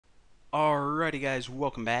Alrighty guys,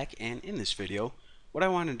 welcome back, and in this video what I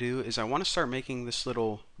want to do is I want to start making this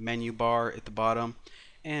little menu bar at the bottom.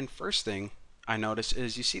 And first thing I notice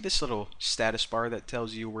is you see this little status bar that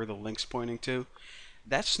tells you where the link's pointing to.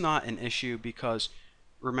 That's not an issue because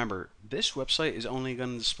remember, this website is only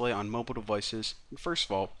going to display on mobile devices. First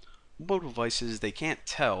of all, mobile devices, they can't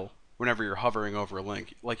tell whenever you're hovering over a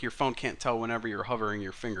link. Like your phone can't tell whenever you're hovering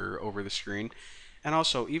your finger over the screen. And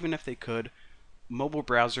also, even if they could, mobile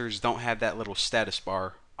browsers don't have that little status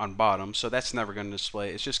bar on bottom, so that's never going to display.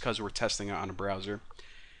 It's just because we're testing it on a browser.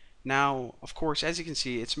 Now, of course, as you can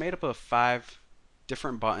see, it's made up of 5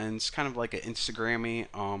 different buttons, kind of like an Instagrammy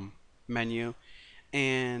menu.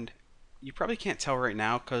 And you probably can't tell right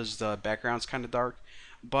now because the background's kind of dark,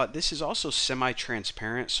 but this is also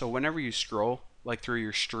semi-transparent, so whenever you scroll, like through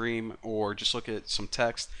your stream or just look at some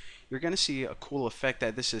text, you're going to see a cool effect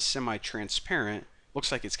that this is semi-transparent.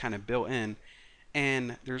 Looks like it's kind of built in.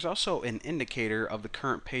 And there's also an indicator of the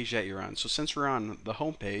current page that you're on. So since we're on the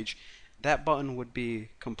home page, that button would be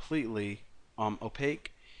completely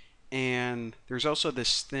opaque. And there's also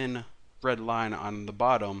this thin red line on the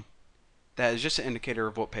bottom that is just an indicator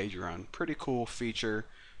of what page you're on. Pretty cool feature.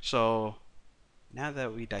 So now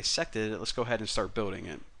that we dissected it, let's go ahead and start building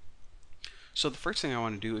it. So the first thing I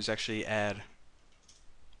want to do is actually add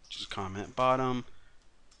just comment bottom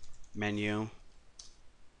menu,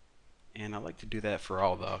 and I like to do that for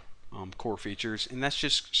all the core features, and that's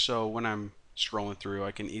just so when I'm scrolling through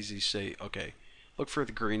I can easily say, okay, look for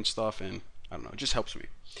the green stuff, and I don't know, it just helps me.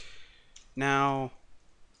 Now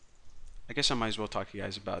I guess I might as well talk to you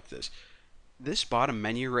guys about this. This bottom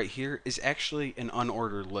menu right here is actually an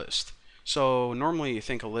unordered list. So normally you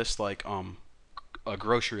think a list like a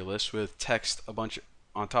grocery list with text a bunch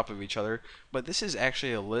on top of each other, but this is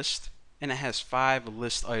actually a list and it has 5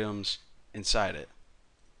 list items inside it.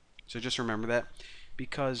 So just remember that,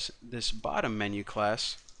 because this bottom menu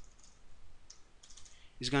class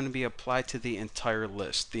is going to be applied to the entire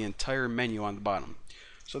list, the entire menu on the bottom.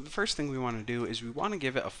 So the first thing we want to do is we want to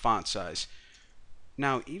give it a font size.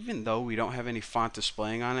 Now, even though we don't have any font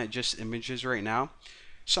displaying on it, just images right now,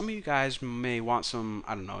 some of you guys may want some,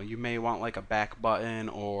 I don't know, you may want like a back button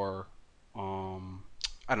or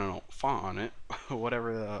I don't know, font on it,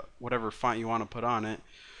 whatever font you want to put on it.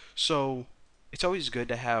 So it's always good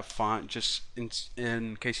to have font just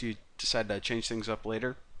in case you decide to change things up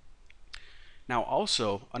later. Now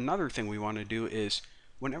also, another thing we want to do is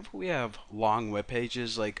whenever we have long web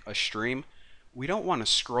pages like a stream, we don't want to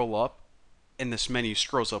scroll up and this menu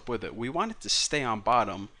scrolls up with it. We want it to stay on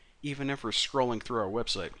bottom even if we're scrolling through our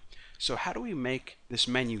website. So how do we make this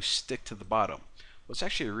menu stick to the bottom? Well, it's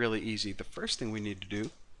actually really easy. The first thing we need to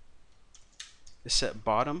do is set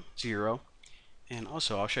bottom 0, and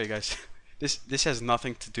also I'll show you guys this has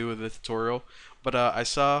nothing to do with the tutorial, but I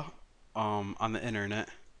saw on the internet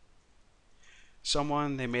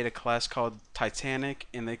they made a class called Titanic,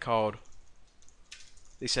 and they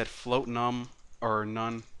said float num or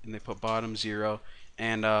none, and they put bottom 0.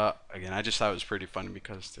 And again, I just thought it was pretty funny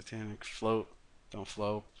because Titanic, float, don't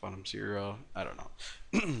float, bottom 0. I don't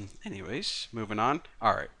know. Anyways, moving on.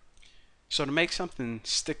 Alright, so to make something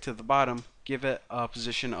stick to the bottom, give it a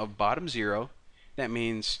position of bottom 0. That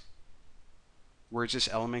means where's this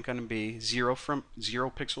element going to be? 0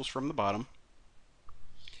 pixels from the bottom.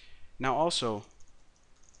 Now also,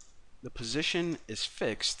 the position is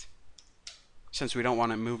fixed since we don't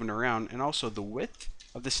want it moving around, and also the width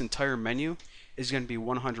of this entire menu is going to be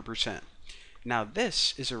 100%. Now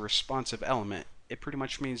this is a responsive element. It pretty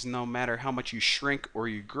much means no matter how much you shrink or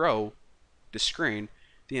you grow the screen,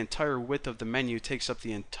 the entire width of the menu takes up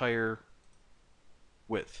the entire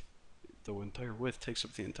width. The entire width takes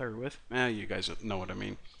up the entire width. You guys know what I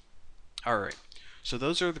mean. Alright, so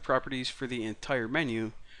those are the properties for the entire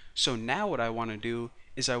menu. So now what I want to do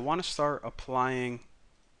is I want to start applying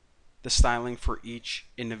the styling for each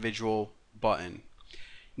individual button.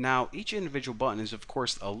 Now each individual button is of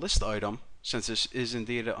course a list item, since this is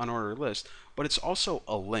indeed an unordered list, but it's also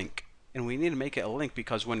a link, and we need to make it a link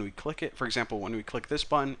because when we click it, for example, when we click this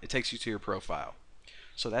button, it takes you to your profile.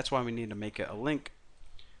 So that's why we need to make it a link.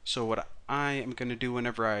 So what I am going to do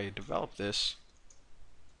whenever I develop this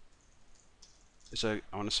is I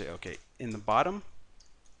want to say, okay, in the bottom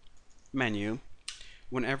menu,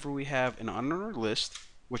 whenever we have an unordered list,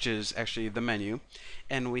 which is actually the menu,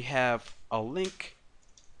 and we have a link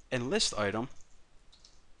and list item,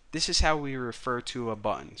 this is how we refer to a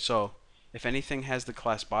button. So if anything has the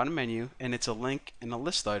class bottom menu and it's a link and a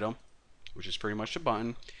list item, which is pretty much a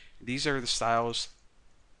button, these are the styles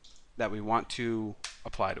that we want to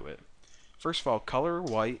apply to it. First of all, color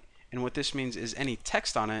white, And what this means is any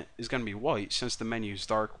text on it is going to be white. Since the menu is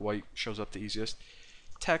dark, white shows up the easiest.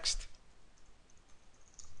 Text,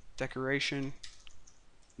 decoration,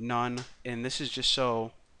 none. And this is just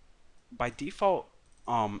so by default,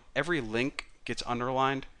 every link gets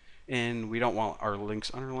underlined, and we don't want our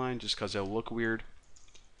links underlined just because they'll look weird.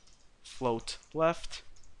 Float left,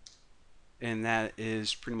 and that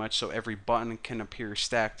is pretty much so every button can appear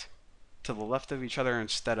stacked to the left of each other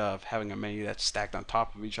instead of having a menu that's stacked on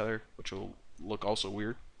top of each other, which will look also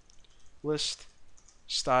weird. List,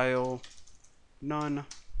 style, none.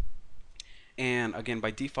 And again,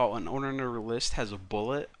 by default, an order list has a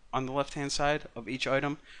bullet on the left hand side of each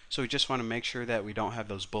item, so we just want to make sure that we don't have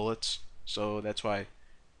those bullets. So that's why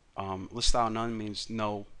list style none means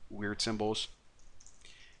no weird symbols.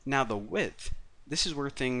 Now the width, this is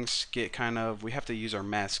where things get kind of, we have to use our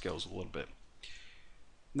math skills a little bit.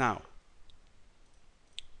 Now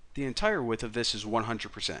the entire width of this is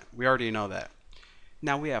 100%. We already know that.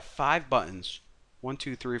 Now we have 5 buttons, 1,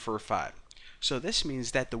 2, 3, 4, 5. So this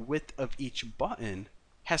means that the width of each button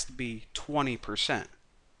has to be 20%.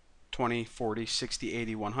 20, 40, 60,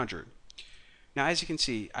 80, 100. Now as you can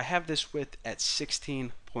see, I have this width at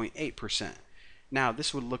 16.8%. Now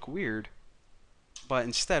this would look weird, but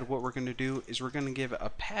instead what we're going to do is we're going to give it a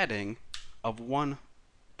padding of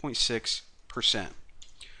 1.6%.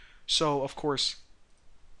 So of course,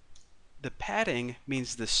 the padding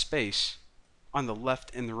means the space on the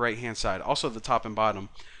left and the right hand side, also the top and bottom.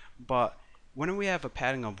 But when we have a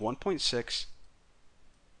padding of 1.6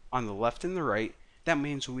 on the left and the right, that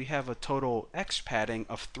means we have a total X padding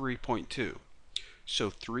of 3.2.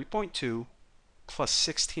 So 3.2 plus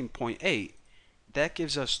 16.8, that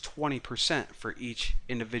gives us 20% for each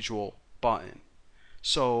individual button.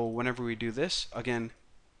 So whenever we do this, again,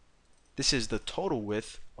 this is the total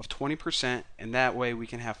width of 20%, and that way we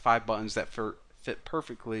can have 5 buttons that fit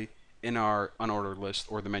perfectly in our unordered list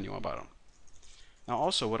or the menu on bottom. Now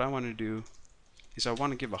also what I want to do is I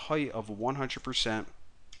want to give a height of 100%,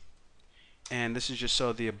 and this is just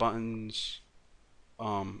so the buttons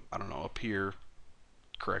I don't know, appear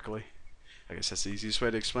correctly. I guess that's the easiest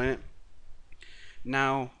way to explain it.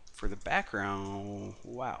 Now for the background,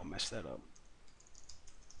 wow, messed that up.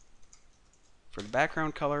 For the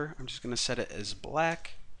background color, I'm just going to set it as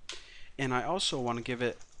black, and I also want to give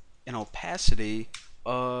it an opacity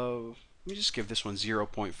of, let me just give this one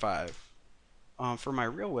 0.5. For my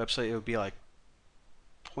real website it would be like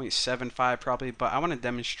 0.75 probably, but I want to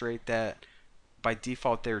demonstrate that by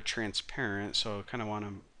default they're transparent, so I kind of want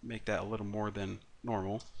to make that a little more than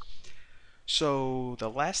normal. So the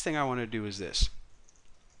last thing I want to do is this.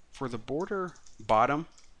 For the border bottom,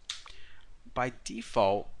 by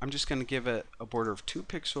default I'm just going to give it a border of 2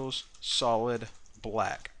 pixels solid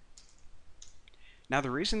black. Now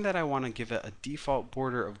the reason that I want to give it a default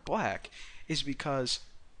border of black is because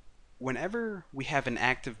whenever we have an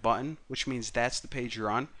active button, which means that's the page you're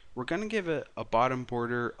on, we're going to give it a bottom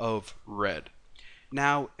border of red.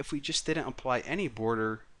 Now if we just didn't apply any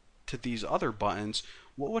border to these other buttons,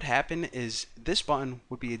 what would happen is this button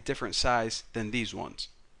would be a different size than these ones.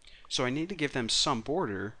 So I need to give them some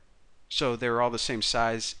border so they're all the same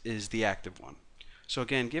size as the active one. So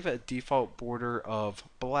again, give it a default border of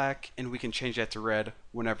black, and we can change that to red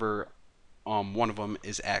whenever one of them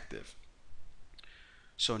is active.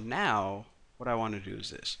 So now what I want to do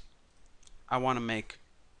is this. I want to make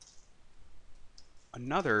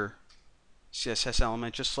another CSS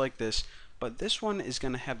element just like this, but this one is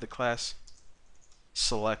going to have the class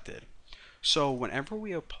selected. So whenever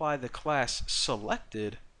we apply the class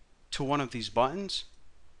selected to one of these buttons,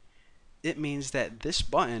 it means that this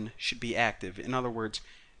button should be active. In other words,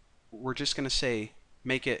 we're just going to say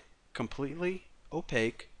make it completely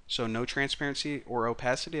opaque, so no transparency or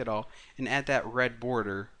opacity at all, and add that red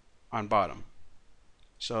border on bottom.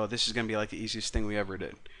 So this is going to be like the easiest thing we ever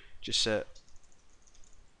did. Just set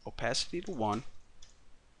opacity to 1,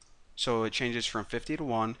 so it changes from 50 to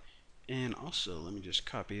 1. And also, let me just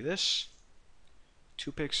copy this.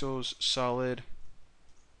 2 pixels solid.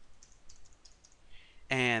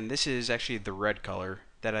 And this is actually the red color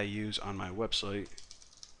that I use on my website.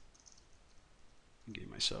 Give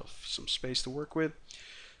myself some space to work with.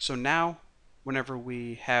 So now, whenever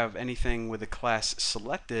we have anything with a class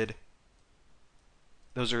selected,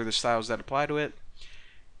 those are the styles that apply to it.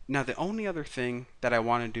 Now the only other thing that I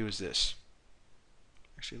want to do is this.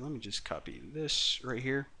 Actually, let me just copy this right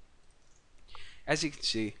here. As you can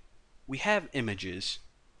see, we have images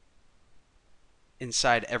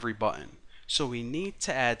inside every button. So we need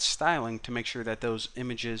to add styling to make sure that those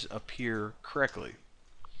images appear correctly.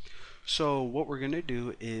 So what we're going to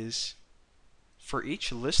do is, for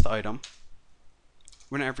each list item,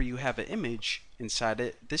 whenever you have an image inside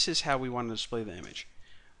it, this is how we want to display the image.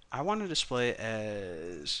 I want to display it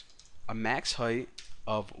as a max height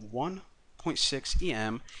of 1.6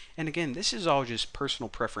 EM, and again, this is all just personal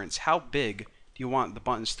preference. How big do you want the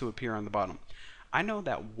buttons to appear on the bottom? I know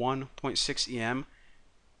that 1.6 EM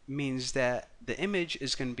means that the image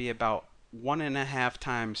is going to be about 1.5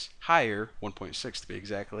 times higher, 1.6 to be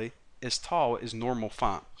exactly, as tall as normal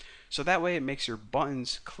font. So that way it makes your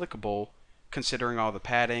buttons clickable considering all the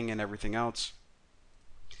padding and everything else.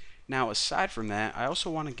 Now aside from that, I also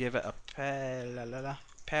want to give it a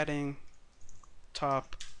padding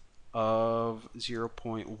top of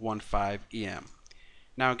 0.15 EM.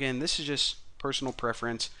 Now again, this is just personal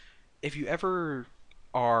preference. If you ever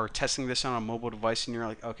are testing this on a mobile device and you're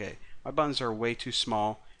like, okay, my buttons are way too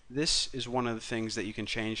small, this is one of the things that you can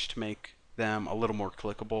change to make them a little more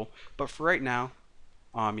clickable. But for right now,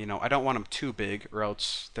 I don't want them too big or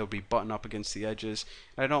else they'll be buttoned up against the edges.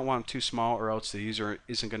 And I don't want them too small or else the user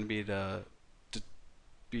isn't going to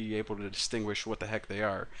be able to distinguish what the heck they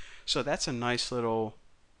are. So that's a nice little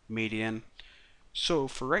median. So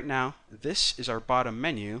for right now, this is our bottom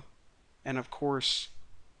menu, and of course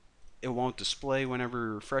it won't display whenever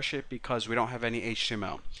we refresh it because we don't have any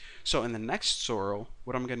HTML. So in the next tutorial,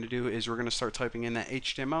 what I'm going to do is we're going to start typing in that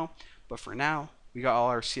HTML, but for now we got all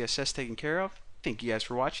our CSS taken care of. Thank you guys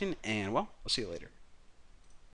for watching, and well, I'll see you later.